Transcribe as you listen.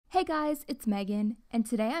Hey guys, it's Megan, and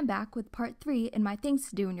today I'm back with part 3 in my Things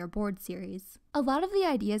to Do in Your Board series. A lot of the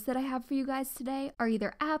ideas that I have for you guys today are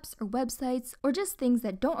either apps or websites or just things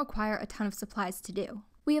that don't require a ton of supplies to do.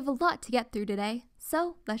 We have a lot to get through today,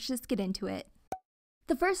 so let's just get into it.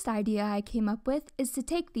 The first idea I came up with is to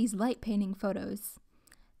take these light painting photos.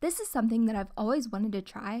 This is something that I've always wanted to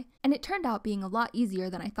try, and it turned out being a lot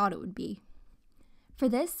easier than I thought it would be. For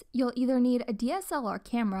this, you'll either need a DSLR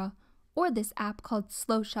camera or this app called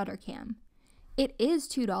Slow Shutter Cam. It is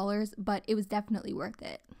 $2, but it was definitely worth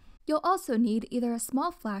it. You'll also need either a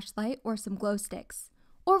small flashlight or some glow sticks,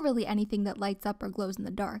 or really anything that lights up or glows in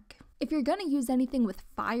the dark. If you're gonna use anything with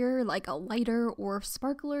fire, like a lighter or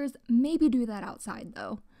sparklers, maybe do that outside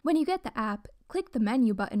though. When you get the app, click the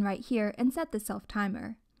menu button right here and set the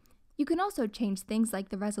self-timer. You can also change things like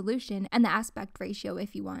the resolution and the aspect ratio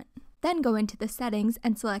if you want. Then go into the settings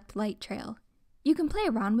and select Light Trail. You can play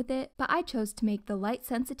around with it, but I chose to make the light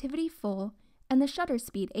sensitivity full and the shutter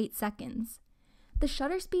speed 8 seconds. The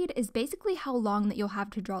shutter speed is basically how long that you'll have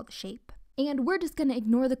to draw the shape. And we're just gonna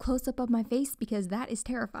ignore the close-up of my face because that is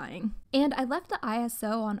terrifying. And I left the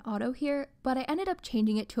ISO on auto here, but I ended up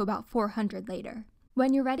changing it to about 400 later.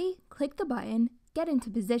 When you're ready, click the button, get into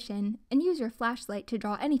position, and use your flashlight to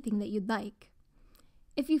draw anything that you'd like.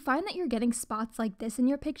 If you find that you're getting spots like this in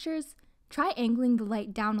your pictures, try angling the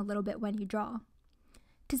light down a little bit when you draw.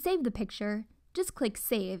 To save the picture, just click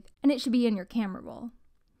Save, and it should be in your camera roll.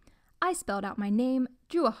 I spelled out my name,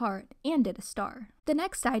 drew a heart, and did a star. The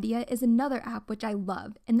next idea is another app which I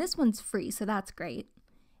love, and this one's free, so that's great.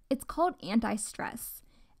 It's called Antistress,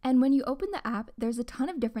 and when you open the app, there's a ton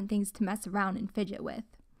of different things to mess around and fidget with.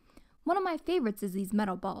 One of my favorites is these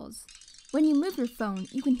metal balls. When you move your phone,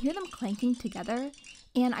 you can hear them clanking together,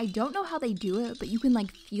 and I don't know how they do it, but you can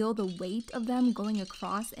feel the weight of them going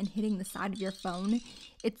across and hitting the side of your phone.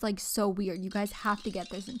 It's so weird. You guys have to get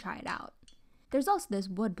this and try it out. There's also this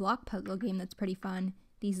wood block puzzle game that's pretty fun.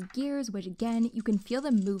 These gears, which again, you can feel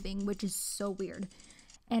them moving, which is so weird.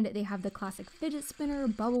 And they have the classic fidget spinner,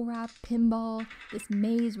 bubble wrap, pinball, this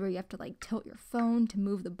maze where you have to tilt your phone to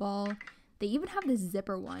move the ball. They even have this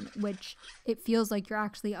zipper one, which it feels like you're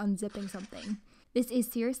actually unzipping something. This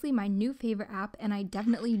is seriously my new favorite app, and I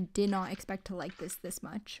definitely did not expect to like this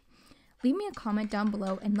much. Leave me a comment down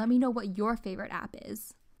below and let me know what your favorite app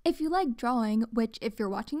is. If you like drawing, which if you're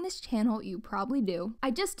watching this channel, you probably do,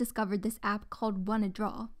 I just discovered this app called Wanna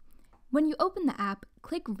Draw. When you open the app,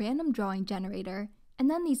 click Random Drawing Generator,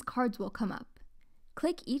 and then these cards will come up.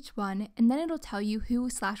 Click each one, and then it'll tell you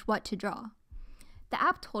who/what to draw. The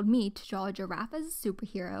app told me to draw a giraffe as a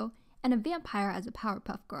superhero and a vampire as a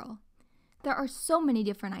Powerpuff Girl. There are so many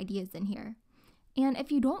different ideas in here. And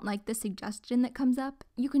if you don't like the suggestion that comes up,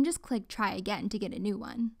 you can just click Try Again to get a new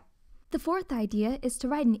one. The fourth idea is to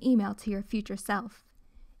write an email to your future self.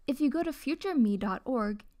 If you go to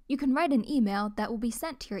futureme.org, you can write an email that will be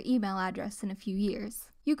sent to your email address in a few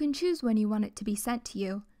years. You can choose when you want it to be sent to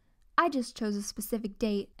you. I just chose a specific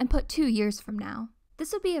date and put 2 years from now.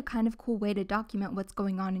 This would be a kind of cool way to document what's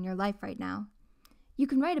going on in your life right now. You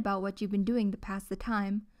can write about what you've been doing to pass the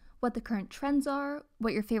time, what the current trends are,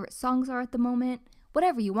 what your favorite songs are at the moment,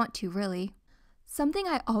 whatever you want to, really. Something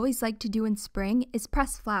I always like to do in spring is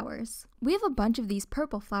press flowers. We have a bunch of these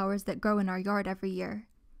purple flowers that grow in our yard every year.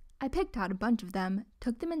 I picked out a bunch of them,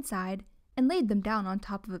 took them inside, and laid them down on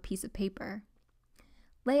top of a piece of paper.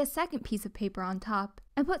 Lay a second piece of paper on top,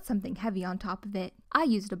 and put something heavy on top of it. I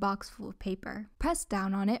used a box full of paper. Press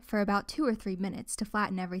down on it for about 2 or 3 minutes to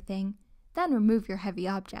flatten everything, then remove your heavy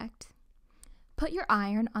object. Put your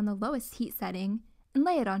iron on the lowest heat setting and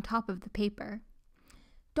lay it on top of the paper.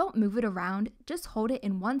 Don't move it around, just hold it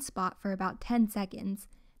in one spot for about 10 seconds,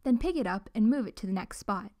 then pick it up and move it to the next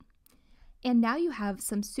spot. And now you have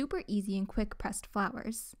some super easy and quick pressed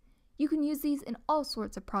flowers. You can use these in all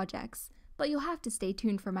sorts of projects, but you'll have to stay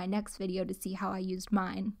tuned for my next video to see how I used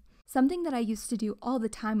mine. Something that I used to do all the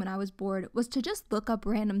time when I was bored was to just look up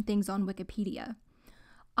random things on Wikipedia.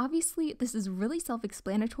 Obviously, this is really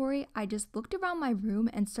self-explanatory. I just looked around my room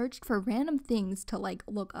and searched for random things to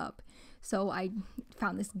look up. So I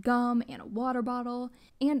found this gum and a water bottle,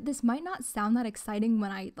 and this might not sound that exciting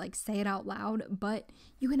when I say it out loud, but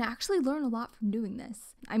you can actually learn a lot from doing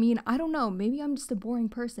this. I mean, I don't know, maybe I'm just a boring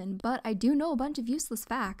person, but I do know a bunch of useless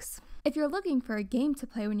facts. If you're looking for a game to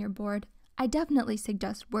play when you're bored, I definitely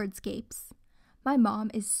suggest Wordscapes. My mom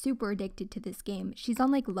is super addicted to this game. She's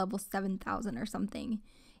on level 7,000 or something.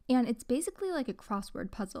 And it's basically like a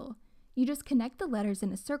crossword puzzle. You just connect the letters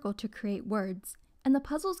in a circle to create words, and the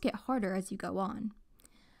puzzles get harder as you go on.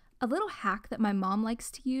 A little hack that my mom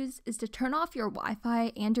likes to use is to turn off your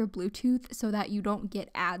Wi-Fi and your Bluetooth so that you don't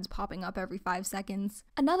get ads popping up every 5 seconds.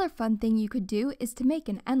 Another fun thing you could do is to make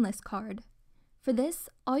an endless card. For this,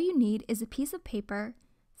 all you need is a piece of paper,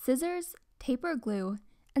 scissors, tape or glue,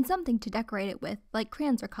 and something to decorate it with, like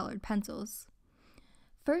crayons or colored pencils.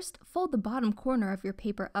 First, fold the bottom corner of your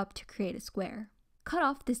paper up to create a square. Cut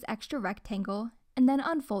off this extra rectangle, and then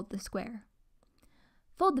unfold the square.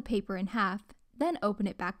 Fold the paper in half, then open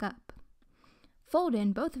it back up. Fold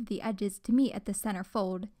in both of the edges to meet at the center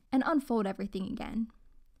fold, and unfold everything again.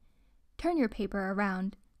 Turn your paper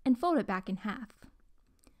around, and fold it back in half.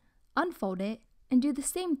 Unfold it, and do the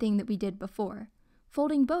same thing that we did before,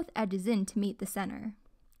 folding both edges in to meet the center.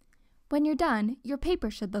 When you're done, your paper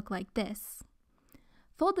should look like this.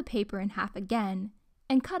 Fold the paper in half again,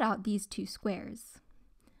 and cut out these 2 squares.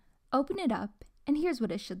 Open it up, and here's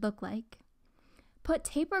what it should look like. Put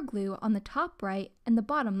tape or glue on the top right and the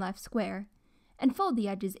bottom left square, and fold the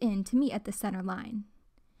edges in to meet at the center line.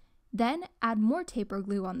 Then add more tape or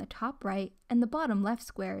glue on the top right and the bottom left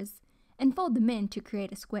squares, and fold them in to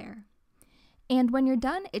create a square. And when you're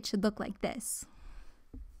done, it should look like this.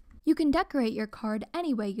 You can decorate your card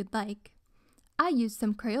any way you'd like. I used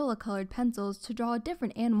some Crayola colored pencils to draw a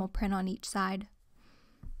different animal print on each side.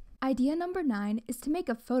 Idea number 9 is to make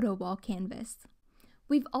a photo wall canvas.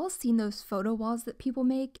 We've all seen those photo walls that people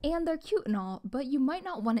make, and they're cute and all, but you might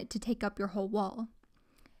not want it to take up your whole wall.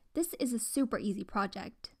 This is a super easy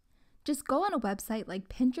project. Just go on a website like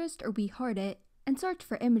Pinterest or We Heart It and search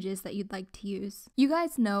for images that you'd like to use. You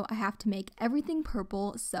guys know I have to make everything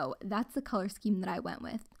purple, so that's the color scheme that I went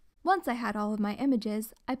with. Once I had all of my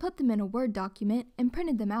images, I put them in a Word document and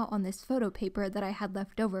printed them out on this photo paper that I had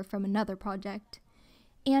left over from another project.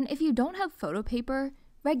 And if you don't have photo paper,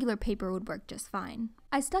 regular paper would work just fine.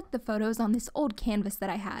 I stuck the photos on this old canvas that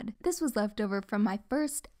I had. This was left over from my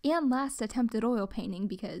first and last attempt at oil painting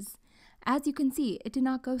because, as you can see, it did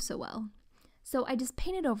not go so well. So I just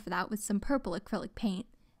painted over that with some purple acrylic paint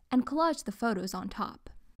and collaged the photos on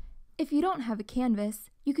top. If you don't have a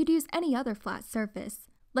canvas, you could use any other flat surface,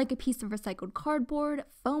 like a piece of recycled cardboard,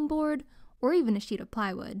 foam board, or even a sheet of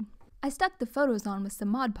plywood. I stuck the photos on with some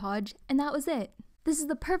Mod Podge, and that was it. This is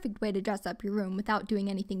the perfect way to dress up your room without doing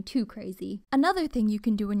anything too crazy. Another thing you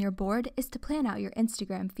can do when you're bored is to plan out your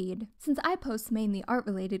Instagram feed. Since I post mainly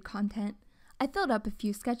art-related content, I filled up a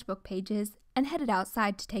few sketchbook pages and headed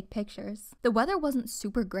outside to take pictures. The weather wasn't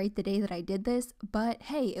super great the day that I did this, but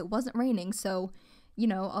hey, it wasn't raining, so,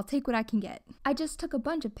 I'll take what I can get. I just took a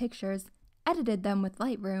bunch of pictures, edited them with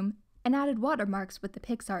Lightroom, and added watermarks with the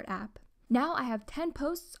PicsArt app. Now I have 10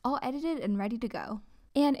 posts all edited and ready to go.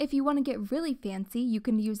 And if you want to get really fancy, you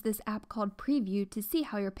can use this app called Preview to see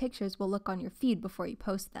how your pictures will look on your feed before you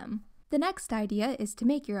post them. The next idea is to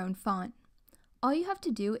make your own font. All you have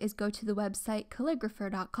to do is go to the website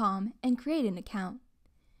calligrapher.com and create an account.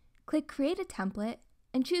 Click Create a Template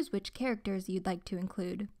and choose which characters you'd like to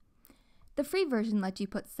include. The free version lets you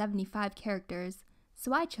put 75 characters,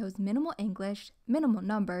 so I chose minimal English, minimal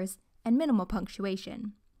numbers, and minimal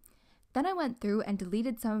punctuation. Then I went through and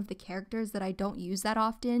deleted some of the characters that I don't use that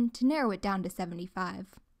often to narrow it down to 75.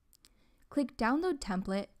 Click Download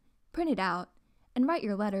Template, print it out, and write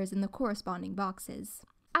your letters in the corresponding boxes.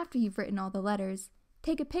 After you've written all the letters,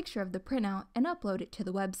 take a picture of the printout and upload it to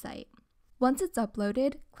the website. Once it's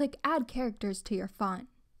uploaded, click Add Characters to your font.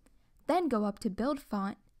 Then go up to Build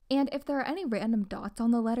Font, and if there are any random dots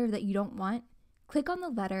on the letter that you don't want, click on the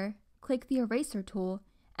letter, click the Eraser tool,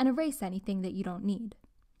 and erase anything that you don't need.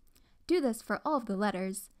 Do this for all of the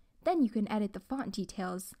letters, then you can edit the font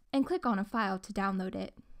details and click on a file to download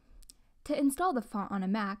it. To install the font on a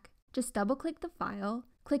Mac, just double-click the file,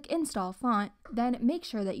 click Install Font, then make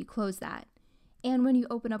sure that you close that. And when you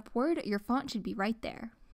open up Word, your font should be right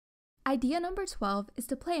there. Idea number 12 is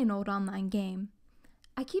to play an old online game.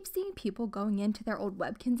 I keep seeing people going into their old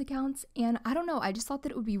Webkinz accounts, and I don't know, I just thought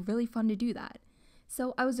that it would be really fun to do that.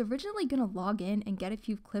 So I was originally going to log in and get a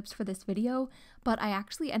few clips for this video, but I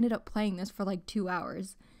actually ended up playing this for like 2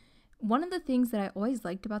 hours. One of the things that I always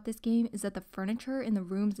liked about this game is that the furniture in the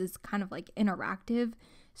rooms is kind of like interactive.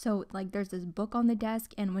 So like there's this book on the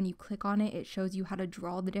desk, and when you click on it, it shows you how to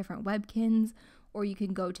draw the different Webkinz, or you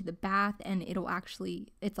can go to the bath and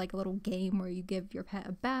it's like a little game where you give your pet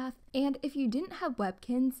a bath. And if you didn't have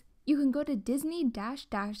Webkinz, you can go to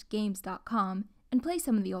disney-games.com and play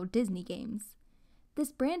some of the old Disney games.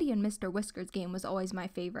 This Brandy and Mr. Whiskers game was always my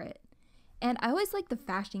favorite. And I always like the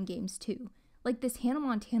fashion games too. Like this Hannah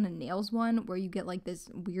Montana nails one where you get like this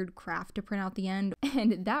weird craft to print out the end.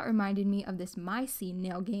 And that reminded me of this My Scene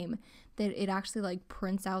nail game that it actually like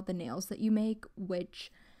prints out the nails that you make, which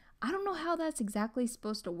I don't know how that's exactly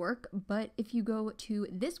supposed to work, but if you go to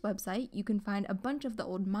this website, you can find a bunch of the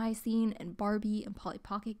old My Scene and Barbie and Polly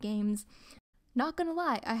Pocket games. Not gonna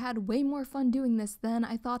lie, I had way more fun doing this than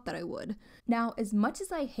I thought that I would. Now, as much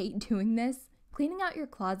as I hate doing this, cleaning out your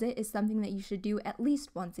closet is something that you should do at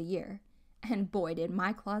least once a year. And boy, did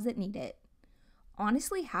my closet need it.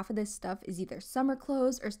 Honestly, half of this stuff is either summer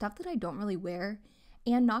clothes or stuff that I don't really wear.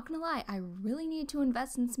 And not gonna lie, I really need to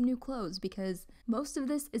invest in some new clothes because most of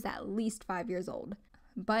this is at least 5 years old.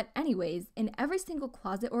 But anyways, in every single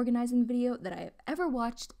closet organizing video that I have ever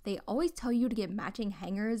watched, they always tell you to get matching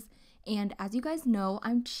hangers. And as you guys know,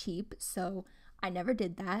 I'm cheap, so I never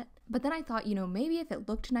did that. But then I thought, maybe if it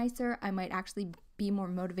looked nicer, I might actually be more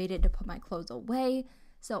motivated to put my clothes away.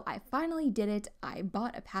 So I finally did it. I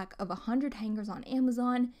bought a pack of 100 hangers on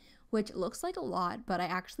Amazon, which looks like a lot, but I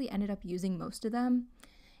actually ended up using most of them.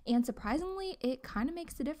 And surprisingly, it kind of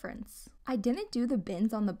makes a difference. I didn't do the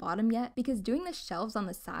bins on the bottom yet because doing the shelves on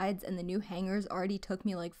the sides and the new hangers already took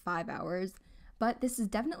me like 5 hours, but this is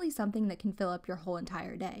definitely something that can fill up your whole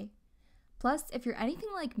entire day. Plus, if you're anything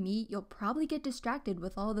like me, you'll probably get distracted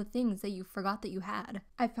with all the things that you forgot that you had.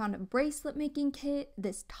 I found a bracelet making kit,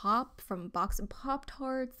 this top from a box of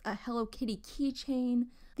Pop-Tarts, a Hello Kitty keychain,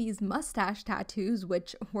 these mustache tattoos,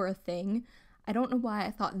 which were a thing. I don't know why I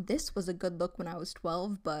thought this was a good look when I was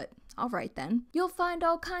 12, but alright then. You'll find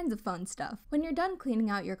all kinds of fun stuff. When you're done cleaning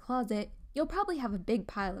out your closet, you'll probably have a big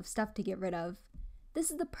pile of stuff to get rid of. This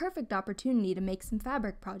is the perfect opportunity to make some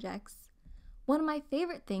fabric projects. One of my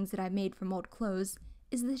favorite things that I've made from old clothes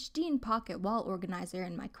is this jean pocket wall organizer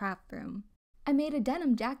in my craft room. I made a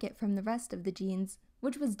denim jacket from the rest of the jeans,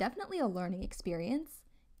 which was definitely a learning experience,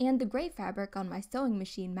 and the gray fabric on my sewing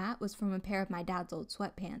machine mat was from a pair of my dad's old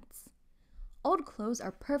sweatpants. Old clothes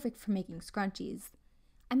are perfect for making scrunchies.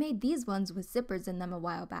 I made these ones with zippers in them a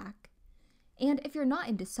while back. And if you're not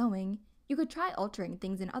into sewing, you could try altering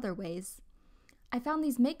things in other ways. I found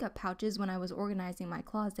these makeup pouches when I was organizing my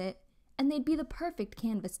closet, and they'd be the perfect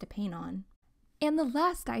canvas to paint on. And the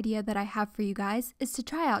last idea that I have for you guys is to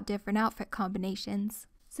try out different outfit combinations.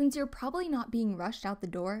 Since you're probably not being rushed out the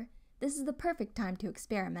door, this is the perfect time to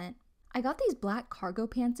experiment. I got these black cargo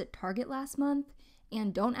pants at Target last month,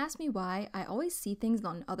 and don't ask me why, I always see things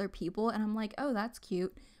on other people and I'm like, oh, that's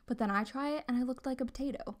cute, but then I try it and I look like a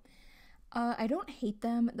potato. I don't hate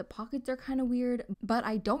them, the pockets are kind of weird, but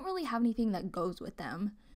I don't really have anything that goes with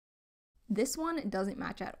them. This one doesn't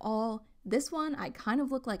match at all. This one, I kind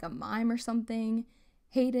of look like a mime or something.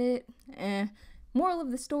 Hate it. Moral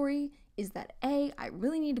of the story is that A, I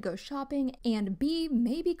really need to go shopping, and B,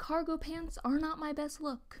 maybe cargo pants are not my best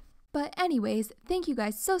look. But anyways, thank you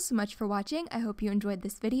guys so much for watching. I hope you enjoyed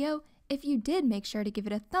this video. If you did, make sure to give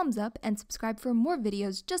it a thumbs up and subscribe for more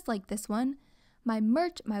videos just like this one. My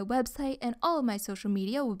merch, my website, and all of my social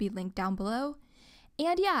media will be linked down below.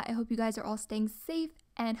 And yeah, I hope you guys are all staying safe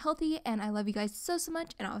and healthy, and I love you guys so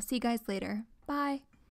much, and I'll see you guys later. Bye!